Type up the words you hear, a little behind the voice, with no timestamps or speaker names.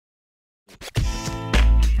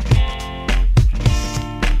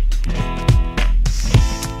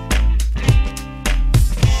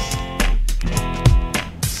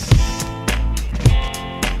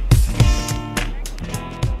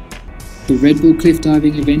The Red Bull cliff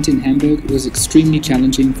diving event in Hamburg was extremely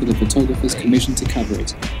challenging for the photographers commissioned to cover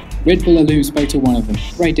it. Red Bull Illume spoke to one of them,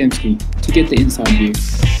 Ray Dembski, to get the inside view.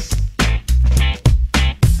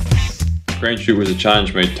 The crane shoot was a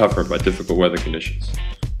challenge made tougher by difficult weather conditions.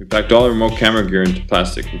 We packed all our remote camera gear into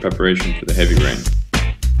plastic in preparation for the heavy rain.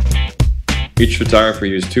 Each photographer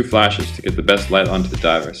used 2 flashes to get the best light onto the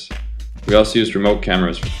divers. We also used remote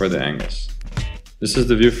cameras for further angles. This is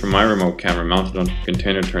the view from my remote camera mounted onto a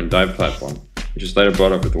container-turned dive platform, which is later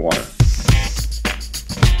brought over the water.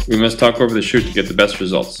 We must talk over the shoot to get the best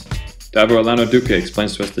results. Diver Orlando Duque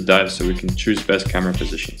explains to us the dive so we can choose best camera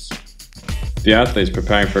positions. The athletes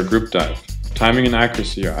preparing for a group dive. Timing and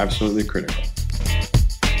accuracy are absolutely critical.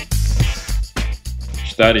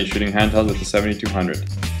 Stadi shooting handheld with the 7200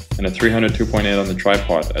 and a 300 2.8 on the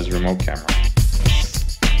tripod as a remote camera.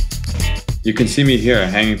 You can see me here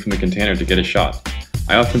hanging from the container to get a shot.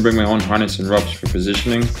 I often bring my own harness and ropes for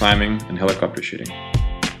positioning, climbing, and helicopter shooting.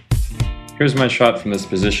 Here's my shot from this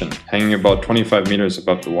position, hanging about 25 meters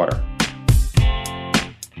above the water.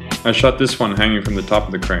 I shot this one hanging from the top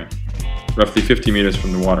of the crane, roughly 50 meters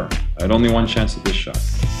from the water. I had only one chance at this shot.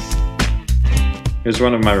 Here's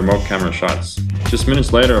one of my remote camera shots. Just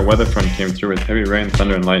minutes later, a weather front came through with heavy rain,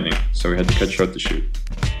 thunder, and lightning, so we had to cut short the shoot.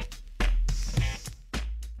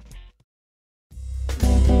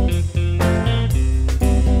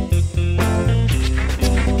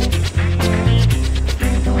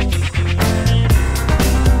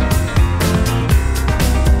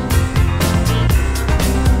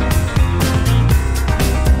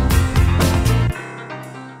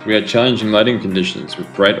 We had challenging lighting conditions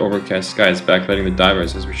with bright overcast skies backlighting the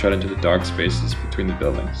divers as we shot into the dark spaces between the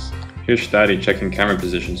buildings. Here's Stadi checking camera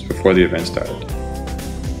positions before the event started.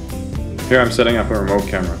 Here I'm setting up a remote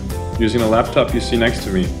camera. Using the laptop you see next to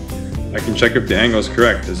me, I can check if the angle is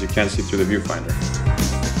correct as you can't see through the viewfinder.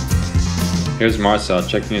 Here's Marcel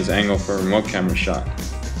checking his angle for a remote camera shot,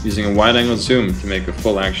 using a wide-angle zoom to make a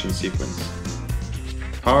full action sequence.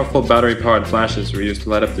 Powerful battery-powered flashes were used to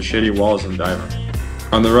light up the shady walls and diver.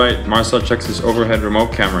 On the right, Marcel checks his overhead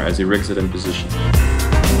remote camera as he rigs it in position.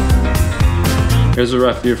 Here's a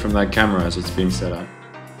rough view from that camera as it's being set up.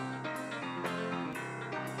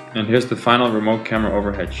 And here's the final remote camera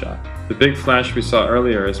overhead shot. The big flash we saw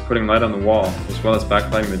earlier is putting light on the wall as well as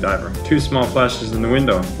backlighting the diver. 2 small flashes in the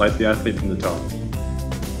window light the athlete from the top.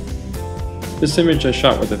 This image I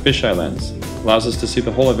shot with a fisheye lens allows us to see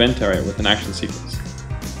the whole event area with an action sequence.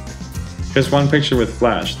 Here's one picture with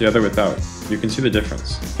flash, the other without. You can see the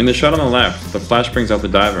difference. In the shot on the left, the flash brings out the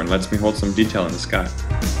diver and lets me hold some detail in the sky.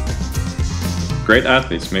 Great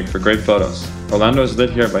athletes make for great photos. Orlando is lit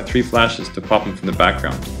here by 3 flashes to pop him from the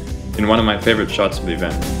background, in one of my favorite shots of the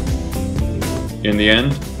event. In the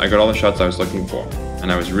end, I got all the shots I was looking for,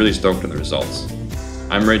 and I was really stoked on the results.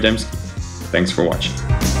 I'm Ray Dembski. Thanks for watching.